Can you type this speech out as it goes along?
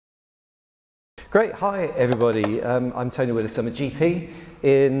Great, hi everybody. I'm Tony Willis. I'm a GP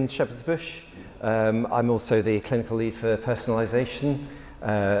in Shepherd's Bush. I'm also the clinical lead for personalisation,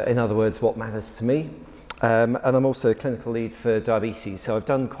 in other words, what matters to me. And I'm also a clinical lead for diabetes. So I've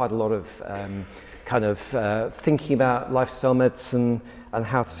done quite a lot of thinking about lifestyle medicine and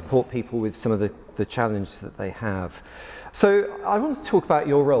how to support people with some of the challenges that they have. So I want to talk about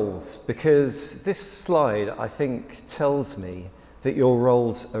your roles, because this slide, I think, tells me that your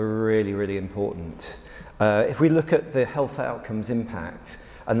roles are really, really important. If we look at the health outcomes impact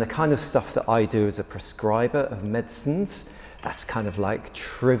and the kind of stuff that I do as a prescriber of medicines, that's kind of like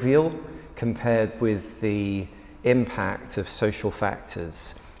trivial compared with the impact of social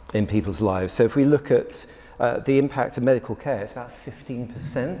factors in people's lives. So if we look at the impact of medical care, it's about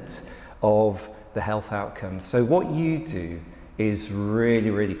 15% of the health outcomes. So what you do is really,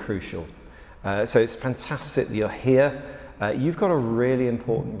 really crucial. So it's fantastic that you're here. You've got a really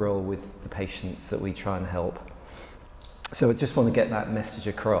important role with the patients that we try and help. So I just want to get that message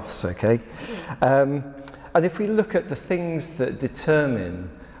across, okay? And if we look at the things that determine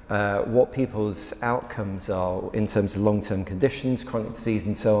what people's outcomes are in terms of long-term conditions, chronic disease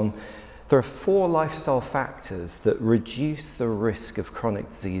and so on, there are 4 lifestyle factors that reduce the risk of chronic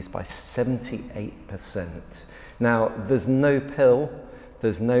disease by 78%. Now, there's no pill,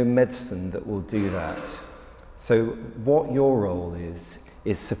 there's no medicine that will do that. So what your role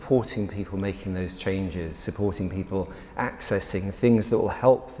is supporting people making those changes, supporting people accessing things that will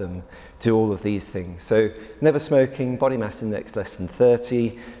help them do all of these things. So never smoking, body mass index less than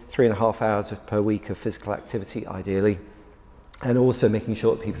 30, 3.5 hours per week of physical activity ideally, and also making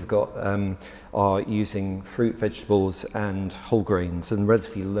sure that people have got, are using fruit, vegetables and whole grains and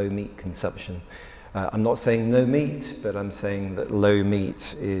relatively low meat consumption. I'm not saying no meat, but I'm saying that low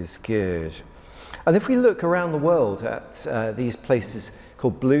meat is good. And if we look around the world at these places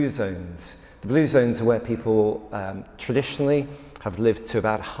called blue zones, the blue zones are where people traditionally have lived to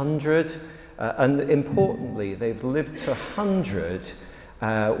about 100, and importantly, they've lived to 100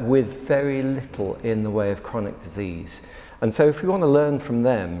 with very little in the way of chronic disease. And so if we want to learn from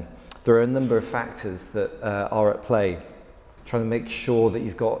them, there are a number of factors that are at play. Trying to make sure that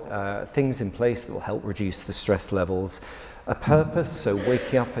you've got things in place that will help reduce the stress levels. A purpose, so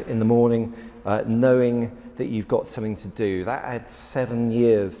waking up in the morning, knowing that you've got something to do, that adds 7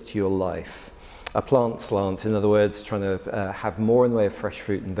 years to your life. A plant slant, in other words, trying to have more in the way of fresh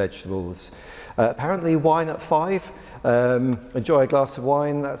fruit and vegetables. Apparently wine at 5, enjoy a glass of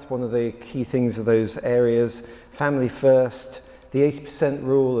wine, that's one of the key things of those areas. Family first, the 80%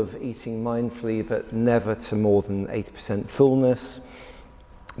 rule of eating mindfully but never to more than 80% fullness.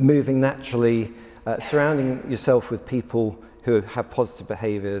 Moving naturally, surrounding yourself with people who have positive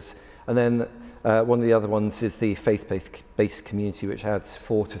behaviours. And then one of the other ones is the faith-based community, which adds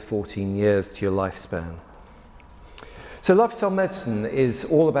 4 to 14 years to your lifespan. So lifestyle medicine is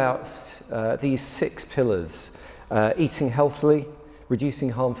all about these 6 pillars: eating healthily,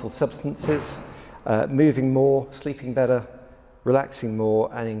 reducing harmful substances, moving more, sleeping better, relaxing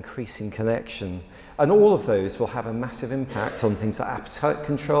more, and increasing connection. And all of those will have a massive impact on things like appetite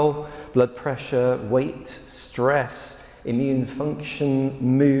control, blood pressure, weight, stress, immune function,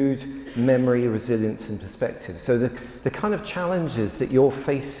 mood, memory, resilience and perspective. So the kind of challenges that you're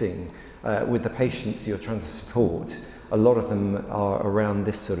facing with the patients you're trying to support, a lot of them are around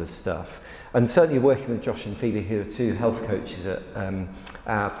this sort of stuff. And certainly working with Josh and Phoebe, who are 2 health coaches at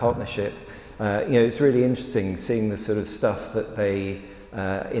our partnership, you know, it's really interesting seeing the sort of stuff that they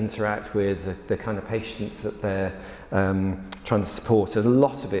interact with, the kind of patients that they're trying to support, and a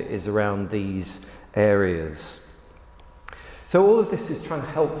lot of it is around these areas. So all of this is trying to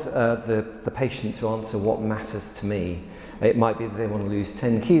help the patient to answer what matters to me. It might be that they want to lose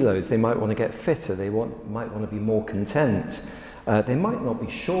 10 kilos, they might want to get fitter, they might want to be more content, they might not be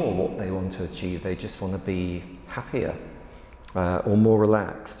sure what they want to achieve, they just want to be happier or more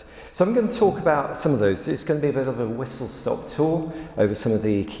relaxed. So I'm going to talk about some of those. It's going to be a bit of a whistle-stop tour over some of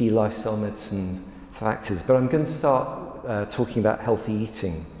the key lifestyle medicine factors, but I'm going to start talking about healthy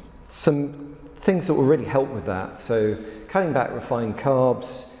eating. Some things that will really help with that. So cutting back refined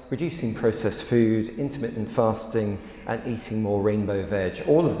carbs, reducing processed food, intermittent fasting, and eating more rainbow veg.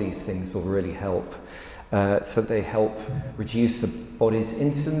 All of these things will really help. So they help reduce the body's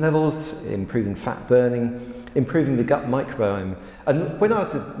insulin levels, improving fat burning, improving the gut microbiome. And when I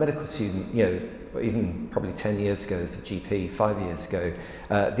was a medical student, you know, even probably 10 years ago as a GP, 5 years ago,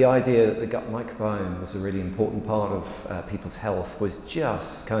 the idea that the gut microbiome was a really important part of people's health was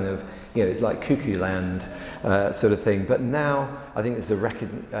just kind of, you know, it's like cuckoo land sort of thing. But now I think there's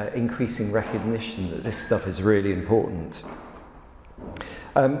a increasing recognition that this stuff is really important.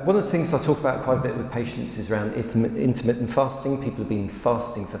 One of the things I talk about quite a bit with patients is around intermittent fasting. People have been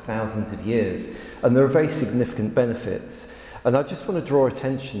fasting for thousands of years, and there are very significant benefits. And I just want to draw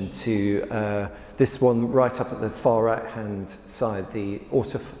attention to this one right up at the far right-hand side, the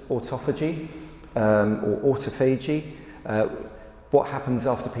autophagy or autophagy. What happens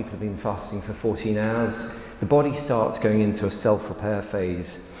after people have been fasting for 14 hours? The body starts going into a self-repair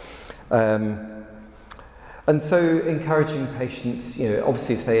phase. And so encouraging patients,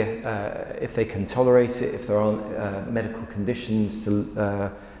 obviously if they can tolerate it, if there aren't medical conditions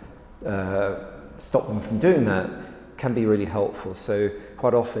to stop them from doing that, can be really helpful. So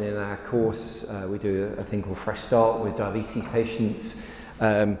quite often in our course, we do a thing called Fresh Start with diabetes patients.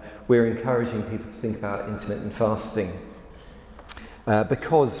 We're encouraging people to think about intermittent fasting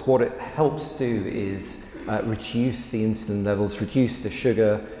because what it helps do is reduce the insulin levels, reduce the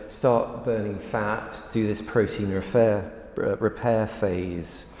sugar, start burning fat, do this protein repair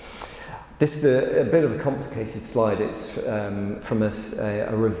phase. This is a bit of a complicated slide. It's from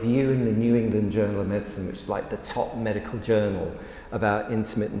a review in the New England Journal of Medicine, which is like the top medical journal about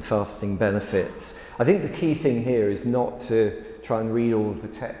intermittent fasting benefits. I think the key thing here is not to try and read all of the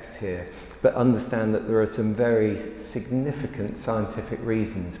text here, but understand that there are some very significant scientific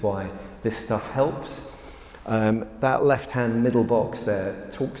reasons why this stuff helps. That left-hand middle box there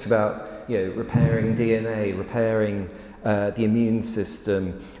talks about repairing DNA, repairing the immune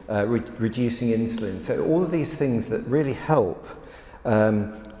system, reducing insulin. So all of these things that really help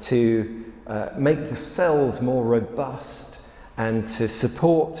to make the cells more robust and to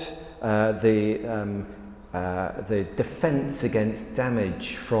support the defense against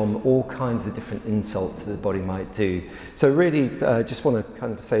damage from all kinds of different insults that the body might do. So really just want to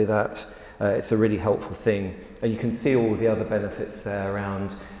kind of say that it's a really helpful thing. And you can see all the other benefits there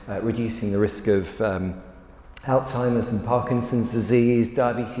around reducing the risk of Alzheimer's and Parkinson's disease,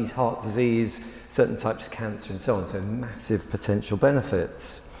 diabetes, heart disease, certain types of cancer and so on. So massive potential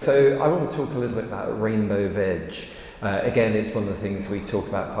benefits. So I want to talk a little bit about rainbow veg. Again, it's one of the things we talk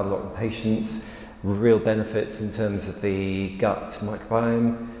about quite a lot with patients. Real benefits in terms of the gut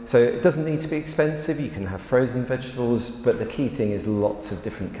microbiome. So it doesn't need to be expensive. You can have frozen vegetables, but the key thing is lots of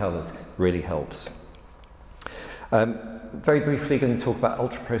different colours. Really helps. Very briefly, going to talk about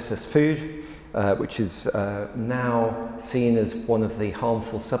ultra-processed food, which is now seen as one of the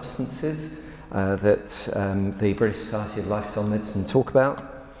harmful substances that the British Society of Lifestyle Medicine talk about.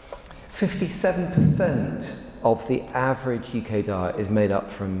 57% of the average UK diet is made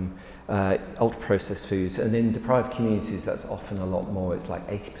up from ultra-processed foods, and in deprived communities that's often a lot more. It's like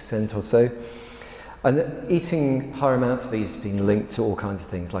 80% or so. And eating higher amounts of these has been linked to all kinds of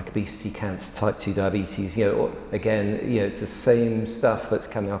things like obesity, cancer, type 2 diabetes. Again, it's the same stuff that's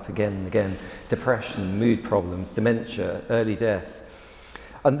coming up again and again. Depression, mood problems, dementia, early death.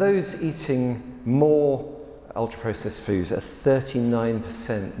 And those eating more ultra-processed foods are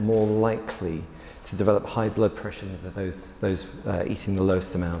 39% more likely to develop high blood pressure than those eating the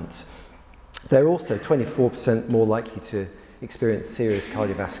lowest amounts. They're also 24% more likely to experience serious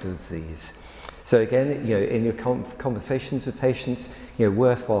cardiovascular disease. So again, in your conversations with patients,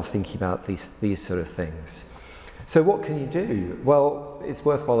 worthwhile thinking about these sort of things. So what can you do? Well, it's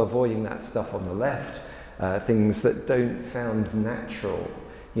worthwhile avoiding that stuff on the left, things that don't sound natural,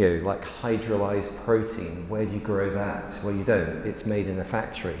 like hydrolyzed protein. Where do you grow that? Well, you don't. It's made in a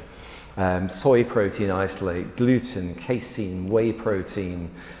factory. Soy protein isolate, gluten, casein, whey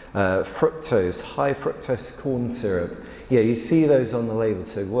protein, fructose, high fructose corn syrup. You see those on the label,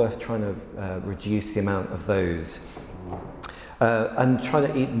 so worth trying to reduce the amount of those. And try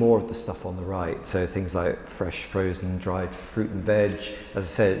to eat more of the stuff on the right, so things like fresh, frozen, dried fruit and veg. As I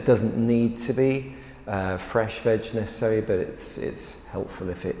said, it doesn't need to be fresh veg necessarily, but it's helpful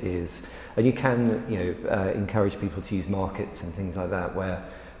if it is. And you can encourage people to use markets and things like that where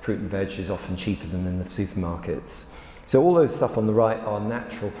fruit and veg is often cheaper than in the supermarkets. So all those stuff on the right are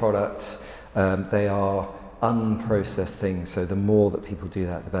natural products. They are unprocessed things, so the more that people do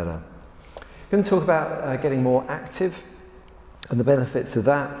that, the better. I'm going to talk about getting more active and the benefits of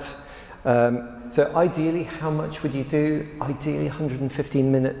that. So ideally, how much would you do? Ideally 150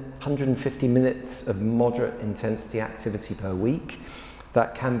 minutes of moderate intensity activity per week.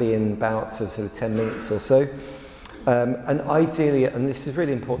 That can be in bouts of sort of 10 minutes or so. And ideally, and this is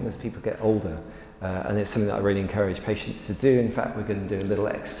really important as people get older, and it's something that I really encourage patients to do. In fact, we're going to do a little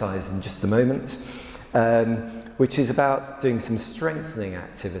exercise in just a moment, which is about doing some strengthening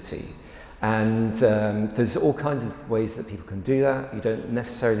activity. And there's all kinds of ways that people can do that. You don't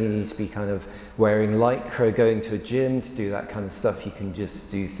necessarily need to be kind of wearing lycra, going to a gym to do that kind of stuff. You can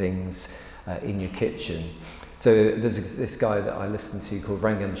just do things in your kitchen. So there's this guy that I listen to called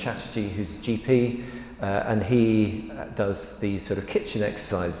Rangan Chatterjee, who's a GP, and he does these sort of kitchen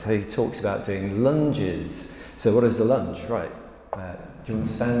exercises. So he talks about doing lunges. So what is a lunge? Right. Do you want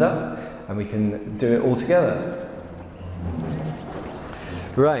to stand up? And we can do it all together.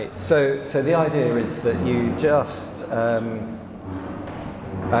 Right. So the idea is that you just follow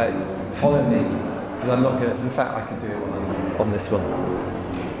me, because I'm not going to. In fact, I can do it when I'm on this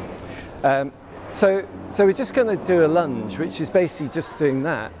one. So we're just going to do a lunge, which is basically just doing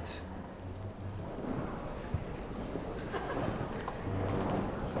that.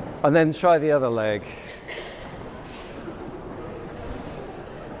 And then try the other leg.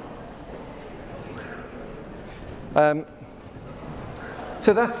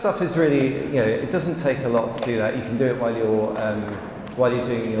 So that stuff is really, it doesn't take a lot to do that. You can do it while you're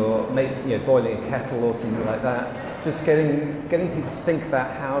doing your, boiling a kettle or something like that. Just getting people to think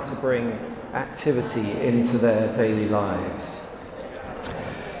about how to bring activity into their daily lives.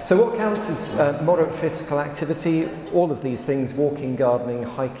 So what counts as moderate physical activity? All of these things: walking, gardening,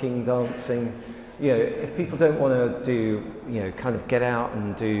 hiking, dancing. If people don't want to do, kind of get out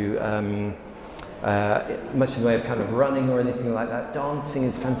and do much in the way of kind of running or anything like that, dancing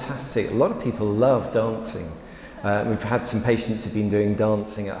is fantastic. A lot of people love dancing. We've had some patients who've been doing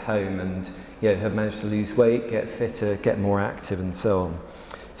dancing at home and have managed to lose weight, get fitter, get more active, and so on.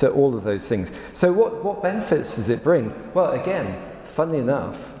 So all of those things. So what benefits does it bring? Well, again, funnily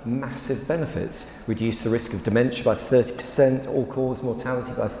enough, massive benefits. Reduce the risk of dementia by 30%, all-cause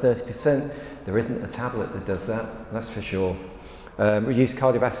mortality by 30%. There isn't a tablet that does that, that's for sure. Reduce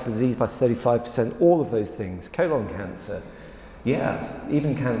cardiovascular disease by 35%, all of those things. Colon cancer,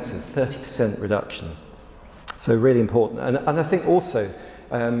 even cancers, 30% reduction. So really important. And I think also,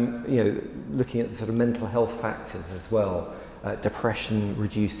 looking at the sort of mental health factors as well, depression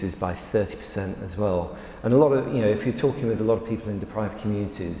reduces by 30% as well. And a lot of, if you're talking with a lot of people in deprived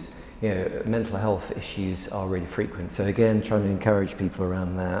communities, mental health issues are really frequent. So again, trying to encourage people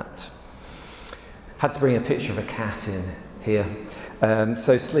around that. Had to bring a picture of a cat in here.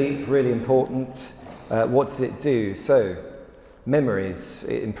 So sleep, really important. What does it do? So memories,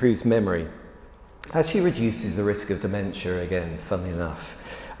 it improves memory. Actually reduces the risk of dementia again, funnily enough.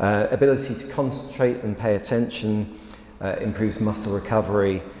 Ability to concentrate and pay attention, improves muscle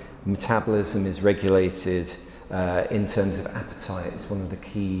recovery, metabolism is regulated in terms of appetite. It's one of the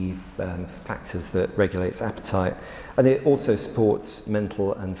key factors that regulates appetite. And it also supports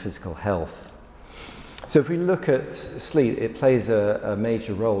mental and physical health. So if we look at sleep, it plays a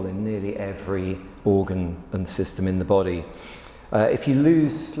major role in nearly every organ and system in the body. If you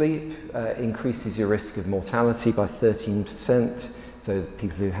lose sleep, increases your risk of mortality by 13%. So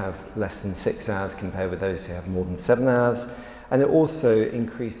people who have less than 6 hours compared with those who have more than 7 hours. And it also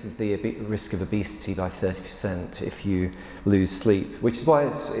increases the risk of obesity by 30% if you lose sleep, which is why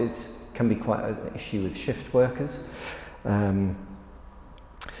it can be quite an issue with shift workers.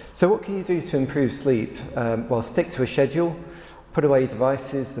 So what can you do to improve sleep? Well, stick to a schedule, put away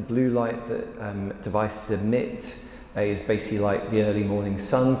devices. The blue light that devices emit is basically like the early morning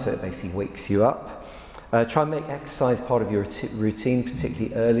sun, so it basically wakes you up. Try and make exercise part of your routine,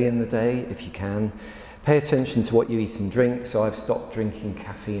 particularly early in the day if you can. Pay attention to what you eat and drink. So I've stopped drinking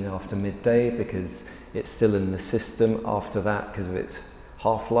caffeine after midday because it's still in the system after that because of its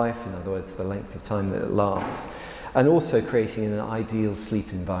half-life, in other words, the length of time that it lasts. And also creating an ideal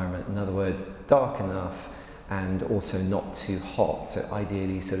sleep environment, in other words, dark enough and also not too hot, so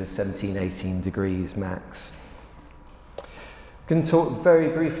ideally sort of 17, 18 degrees max. I'm going to talk very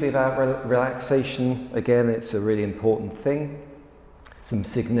briefly about relaxation. Again, it's a really important thing. Some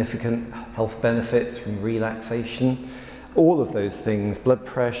significant health benefits from relaxation. All of those things: blood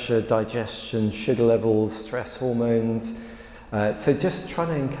pressure, digestion, sugar levels, stress hormones. So just trying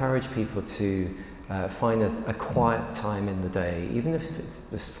to encourage people to find a quiet time in the day, even if it's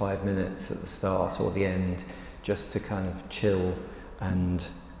just 5 minutes at the start or the end, just to kind of chill and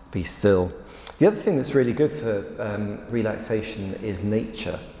be still. The other thing that's really good for relaxation is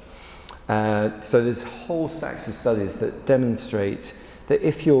nature. So there's whole stacks of studies that demonstrate that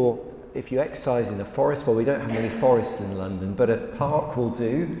if you exercise in a forest, well, we don't have many forests in London, but a park will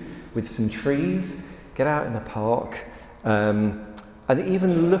do with some trees. Get out in the park, and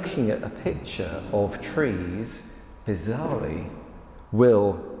even looking at a picture of trees, bizarrely,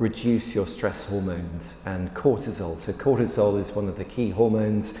 will reduce your stress hormones and cortisol. So cortisol is one of the key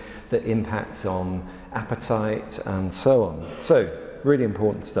hormones that impacts on appetite and so on. So really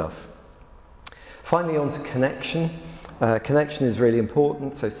important stuff. Finally, on to connection. Connection is really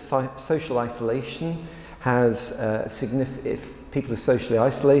important. So social isolation has if people are socially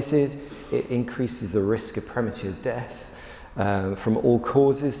isolated, it increases the risk of premature death from all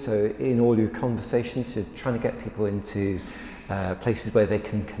causes. So in all your conversations, you're trying to get people into places where they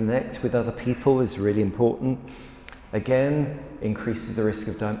can connect with other people is really important. Again, increases the risk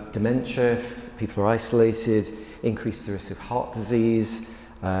of dementia if people are isolated, increases the risk of heart disease,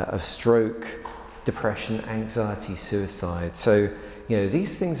 of stroke, depression, anxiety, suicide. So, you know,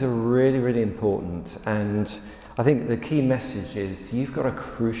 these things are really, really important. And I think the key message is you've got a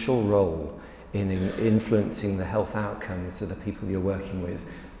crucial role in influencing the health outcomes of the people you're working with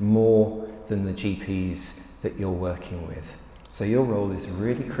more than the GPs that you're working with. So your role is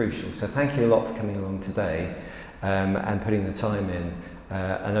really crucial. So thank you a lot for coming along today and putting the time in.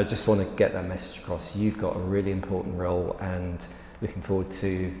 And I just want to get that message across. You've got a really important role, and looking forward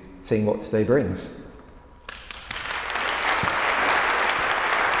to seeing what today brings.